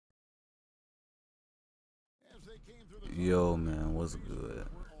Yo, man, what's good?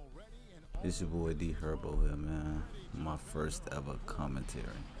 It's your boy D Herbo here, man. My first ever commentary.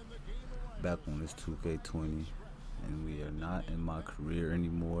 Back on this 2K20, and we are not in my career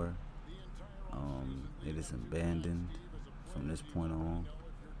anymore. It is abandoned from this point on.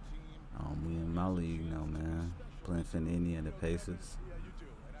 We in my league now, man. Playing for the Indiana Pacers.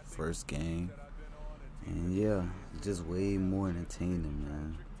 First game. And yeah, just way more entertaining,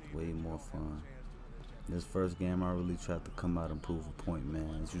 man. Way more fun. This first game, I really tried to come out and prove a point,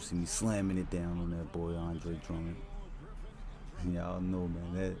 man. As you see me slamming it down on that boy Andre Drummond. Y'all know,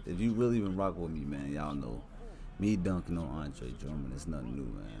 man. That if you really been rocking with me, man, y'all know. Me dunking on Andre Drummond is nothing new,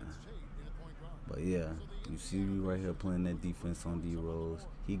 man. But yeah, you see me right here playing that defense on D Rose.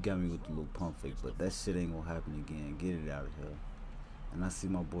 He got me with the little pump fake, but that shit ain't gonna happen again. Get it out of here. And I see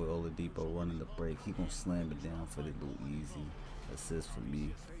my boy Oladipo running the break. He gonna slam it down for the little easy assist for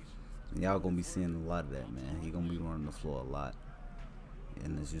me. And y'all gonna be seeing a lot of that, man. He gonna be running the floor a lot.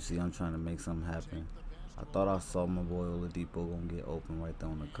 And as you see, I'm trying to make something happen. I thought I saw my boy Oladipo gonna get open right there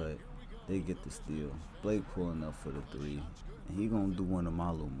on the cut. They get the steal. Blake pulling up for the three. And he gonna do one of my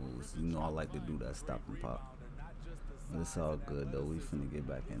little moves. You know I like to do that stop and pop. But it's all good though. We finna get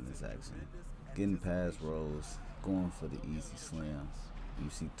back in this action. Getting past Rose. Going for the easy slam. You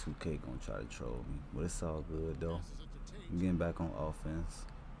see 2K gonna try to troll me. But it's all good though. I'm getting back on offense.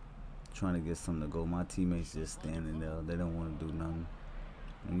 Trying to get something to go. My teammates just standing there. They don't want to do nothing.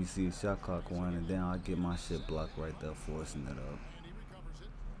 When you see the shot clock winding down, I get my shit blocked right there, forcing it up.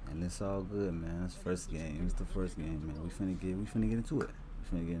 And it's all good, man. It's first game. It's the first game, man. We finna get into it.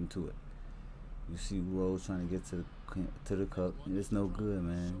 We finna get into it. You see Rose trying to get to the cup. It's no good,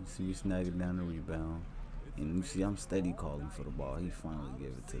 man. You see me snagging down the rebound. And you see I'm steady calling for the ball. He finally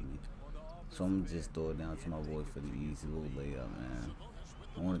gave it to me. So I'm gonna just throw it down to my boy for the easy little layup, man.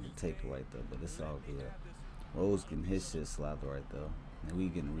 I wanted to take it right there, but it's all good. Rose getting his shit slapped right there. And we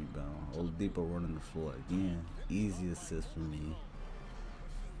getting a rebound. Oladipo running the floor again. Easy assist for me.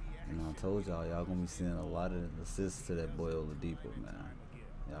 And I told y'all gonna be seeing a lot of assists to that boy Oladipo, man.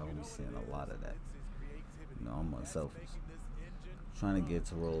 Y'all gonna be seeing a lot of that. You know, I'm unselfish. Trying to get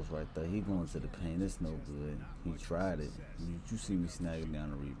to Rose right there. He going to the paint. It's no good. He tried it. You see me snagging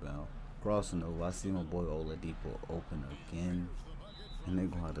down the rebound. Crossing over. I see my boy Oladipo open again. And they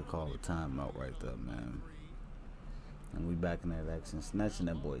gonna have to call a timeout right there, man. And we back in that action, snatching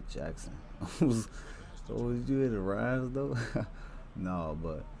that boy Jackson. Was you hit the rise though? No,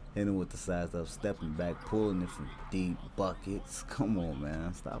 but hitting with the sides up, stepping back, pulling it from deep buckets. Come on,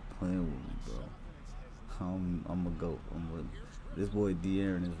 man, stop playing with me, bro. I'm a goat. This boy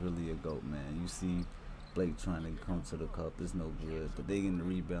De'Aaron is really a goat, man. You see Blake trying to come to the cup, it's no good. But they getting the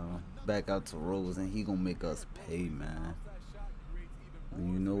rebound, back out to Rose, and he gonna make us pay, man.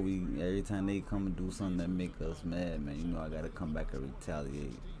 You know every time they come and do something that make us mad, man, you know I gotta come back and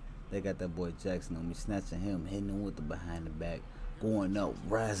retaliate. They got that boy Jackson on me, snatching him, hitting him with the behind the back, going up,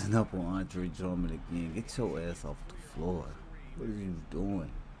 rising up on Andre Drummond again. Get your ass off the floor. What are you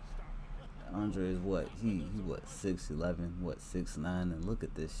doing? Andre is what? He what, 6'11", what, 6'9", and look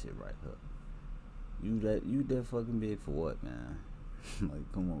at this shit right here. You that fucking big for what, man?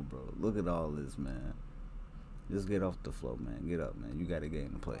 Like, come on, bro. Look at all this, man. Just get off the floor, man. Get up, man. You got a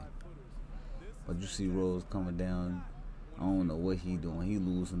game to play. But you see Rose coming down. I don't know what he doing. He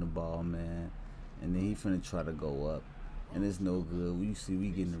losing the ball, man. And then he finna try to go up. And it's no good. You see we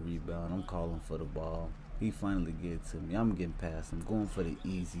getting the rebound. I'm calling for the ball. He finally get it to me. I'm getting past him. Going for the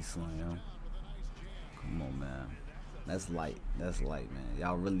easy slam. Come on, man. That's light. That's light, man.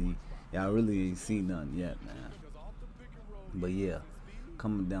 Y'all really ain't seen nothing yet, man. But yeah,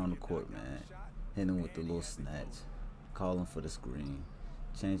 coming down the court, man. Hitting with the little snatch, calling for the screen,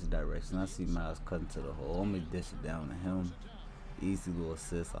 change the direction. I see Miles cutting to the hole. I'm gonna dish it down to him. Easy little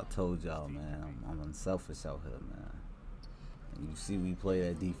assist. I told y'all, man, I'm unselfish out here, man. And you see we play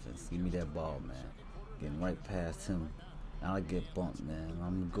that defense. Give me that ball, man. Getting right past him. Now I get bumped,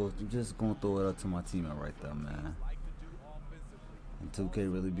 man. Just gonna throw it up to my teammate right there, man. And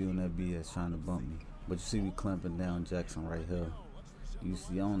 2K really be on that BS trying to bump me. But you see me clamping down Jackson right here. You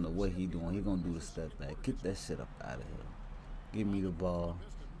see, I don't know what he doing. He gonna do the step back. Get that shit up out of here. Give me the ball.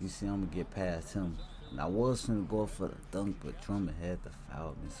 You see, I'm gonna get past him. And I was gonna go for the dunk, but Drummond had to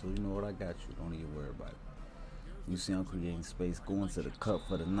foul me. So you know what? I got you. Don't even worry about it. You see, I'm creating space, going to the cup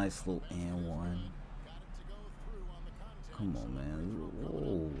for the nice little and one. Come on, man.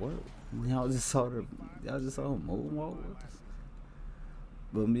 Whoa, what? Y'all just saw him moonwalk.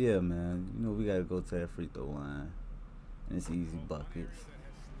 But yeah, man. You know we gotta go to that free throw line. And it's easy buckets.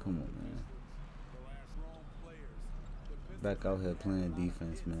 Come on, man. Back out here playing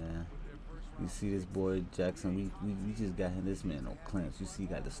defense, man. You see this boy Jackson, we just got him, this man on clamps. You see he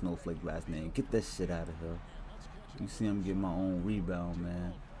got the snowflake last name. Get that shit out of here. You see him get my own rebound,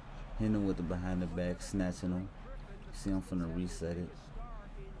 man. Hitting him with the behind the back, snatching him. You see I'm finna reset it.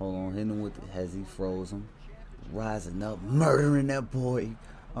 Hold on, hitting him with the, has he froze him. Rising up, murdering that boy.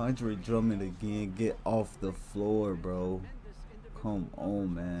 Andre Drummond again, get off the floor, bro. Come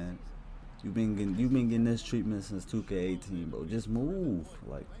on, man. You've been getting this treatment since 2K18, bro. Just move.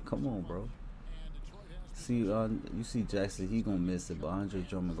 Like, come on, bro. See, you see Jackson, he gonna miss it, but Andre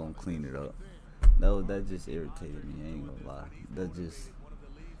Drummond gonna clean it up. That just irritated me. I ain't gonna lie. That just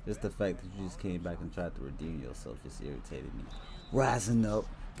the fact that you just came back and tried to redeem yourself just irritated me. Rising up,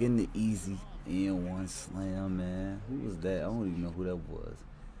 getting the easy N1 slam, man. Who was that? I don't even know who that was.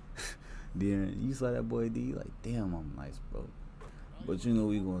 Darren, you saw that boy D? Like, damn, I'm nice, bro. But you know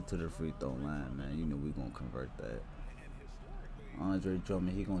we going to the free throw line, man. You know we gonna convert that. Andre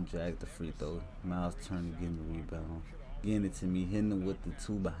Drummond, he gonna drag the free throw. Miles Turner getting the rebound, getting it to me, hitting him with the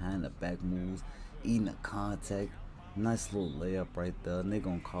two behind the back moves, eating the contact. Nice little layup right there. And they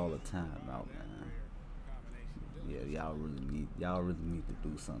gonna call a timeout, man. Yeah, y'all really need to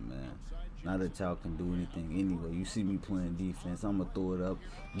do something, man. Now that y'all can do anything anyway. You see me playing defense, I'ma throw it up,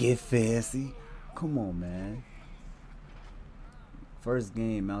 get fancy. Come on, man. First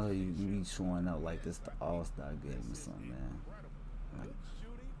game out here, you be showing out like this the All-Star game or something, man. Like,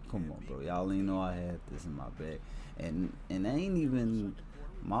 come on, bro. Y'all ain't know I had this in my bag. And I ain't even,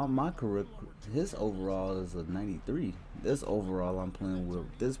 my career, his overall is a 93. This overall I'm playing with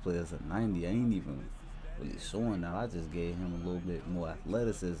this player is a 90. I ain't even really showing that. I just gave him a little bit more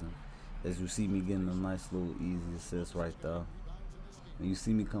athleticism. As you see me getting a nice little easy assist right there. When you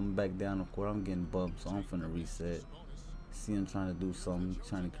see me coming back down the court, I'm getting bumped, so I'm finna reset. See him trying to do something,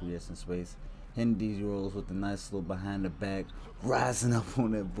 trying to create some space. Hitting these rolls with a nice little behind the back, rising up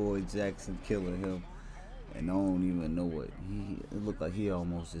on that boy Jackson, killing him. And I don't even know what it looked like. He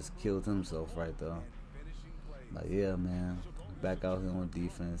almost just killed himself right there. Like, yeah, man, back out here on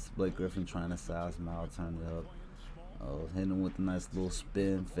defense. Blake Griffin trying to size Miles Turner up. Hitting him with a nice little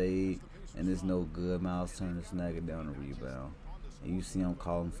spin fade, and it's no good. Miles Turner snagging down the rebound. And you see him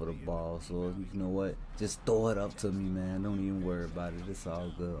calling for the ball, so you know what? Just throw it up to me, man. Don't even worry about it. It's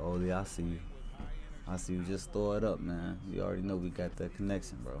all good. Oh, yeah, I see you. I see you. Just throw it up, man. You already know we got that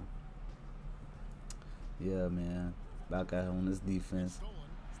connection, bro. Yeah, man. Back out here on this defense.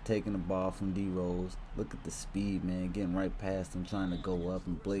 Taking the ball from D-Rose. Look at the speed, man. Getting right past him, trying to go up,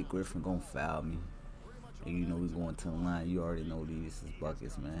 and Blake Griffin gonna foul me. And you know we going to the line. You already know these is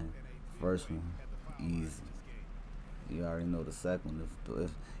buckets, man. First one, easy. You already know the second one.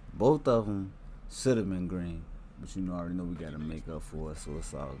 If both of them should have been green, but you know, already know we got to make up for it, so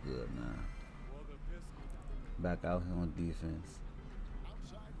it's all good, man. Back out here on defense.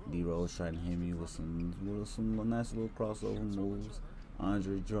 D-Rose trying to hit me with some nice little crossover moves.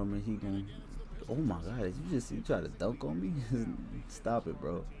 Andre Drummond, he going, oh my God, did you try to dunk on me? Stop it,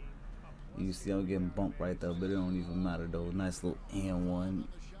 bro. You see I'm getting bumped right there, but it don't even matter though. Nice little N1.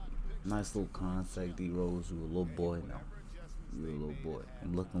 Nice little contact. D-Rose, you a little boy now. You a little boy.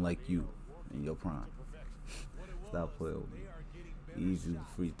 I'm looking like you in your prime. Stop playing with me. Easy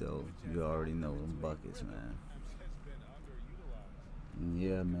free throw. You already know them buckets, man. And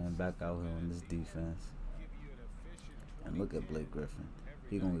yeah, man, back out here on this defense. And look at Blake Griffin.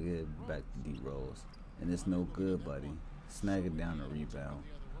 He gonna get back to D-Rose. And it's no good, buddy. Snagging down the rebound.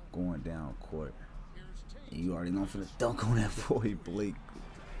 Going down court. And you already know I'm finna dunk on that boy, Blake.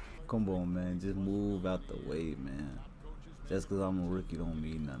 Come on, man. Just move out the way, man. Just because I'm a rookie don't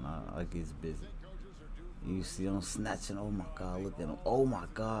mean nothing. I get busy. You see I'm snatching. Oh, my God. Look at him. Oh, my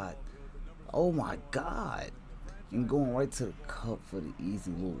God. Oh, my God. And going right to the cup for the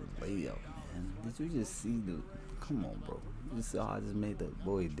easy little layup, man. Did you just see the... Come on, bro. You just see how I just made that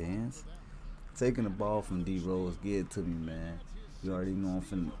boy dance? Taking the ball from D-Rose. Get it to me, man. You already know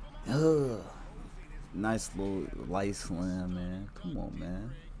I'm finna... Nice little light slam, man. Come on,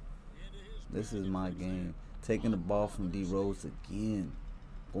 man. This is my game. Taking the ball from D-Rose again.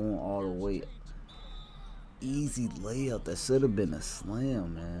 Going all the way. Easy layup. That should have been a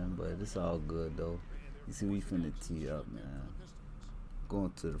slam, man. But it's all good, though. You see, we finna tee up, man.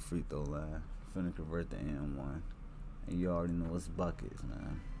 Going to the free throw line. Finna convert the N1. And you already know it's buckets,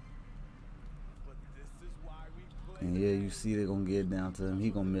 man. And yeah, you see they're going to get down to him.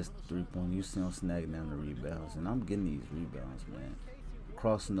 He going to miss the three-point. You see him snagging down the rebounds. And I'm getting these rebounds, man.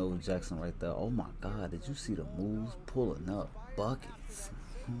 Crossing over Jackson right there. Oh, my God. Did you see the moves? Pulling up. Buckets.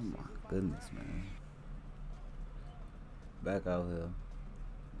 Oh, my goodness, man. Back out here.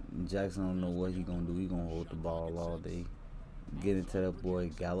 Jackson don't know what he going to do. He going to hold the ball all day. get into that boy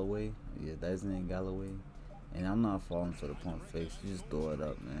Galloway. Yeah, that's his name, Galloway. And I'm not falling for the pump fakes. You just throw it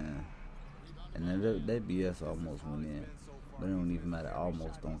up, man. And then that BS almost went in. But it don't even matter.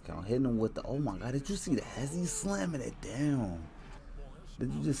 Almost don't count. Hitting him with the, oh my God, did you see the hezzy slamming it down?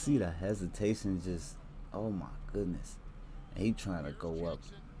 Did you just see the hesitation? Just, oh my goodness. And he trying to go up.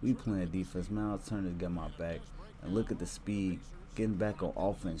 We playing defense. Man, I'll turn to get my back. And look at the speed. Getting back on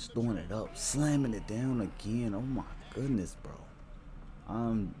offense. Throwing it up. Slamming it down again. Oh my goodness, bro.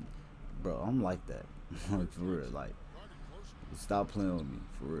 I'm like that. Like, for real. Like, stop playing with me.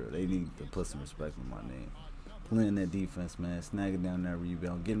 For real. They need to put some respect on my name. Playing that defense, man. Snagging down that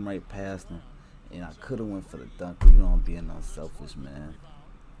rebound. Getting right past him. And I could have went for the dunk. You know I'm being unselfish, man.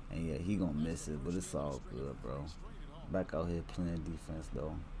 And yeah, he gonna miss it, but it's all good, bro. Back out here playing defense,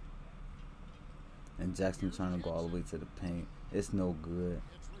 though. And Jackson trying to go all the way to the paint. It's no good.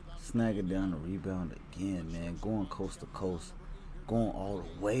 Snagging down the rebound again, man. Going coast to coast. Going all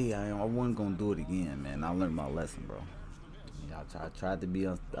the way. I wasn't gonna do it again, man. I learned my lesson, bro. Yeah,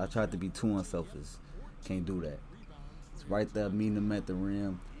 I tried to be too unselfish. Can't do that. It's right there, meeting him at the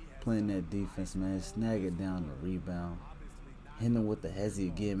rim, playing that defense, man. Snag it down the rebound. Hitting him with the hezzy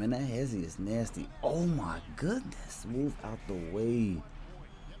again, man. That hezzy is nasty. Oh my goodness. Move out the way.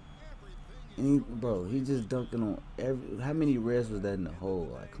 And he just dunking on every. How many reds was that in the hole?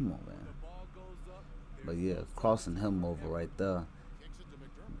 Like, come on, man. But yeah, crossing him over right there.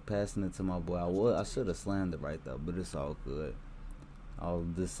 Passing it to my boy. I should have slammed it right there, but it's all good. I'll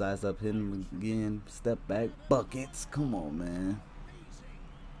just size up, hit him again. Step back, buckets. Come on, man.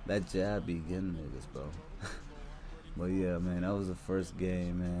 That jab be getting niggas, bro. But yeah, man, that was the first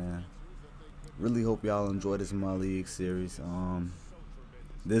game, man. Really hope y'all enjoy this My League series.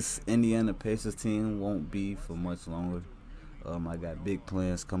 This Indiana Pacers team won't be for much longer. I got big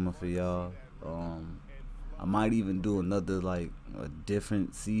plans coming for y'all. I might even do another, like, a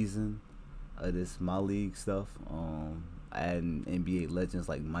different season of this My League stuff. Adding NBA legends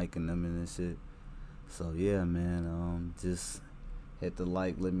like Mike and them and this shit. So yeah, man, just hit the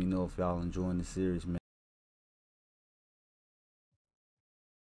like. Let me know if y'all enjoying the series, man.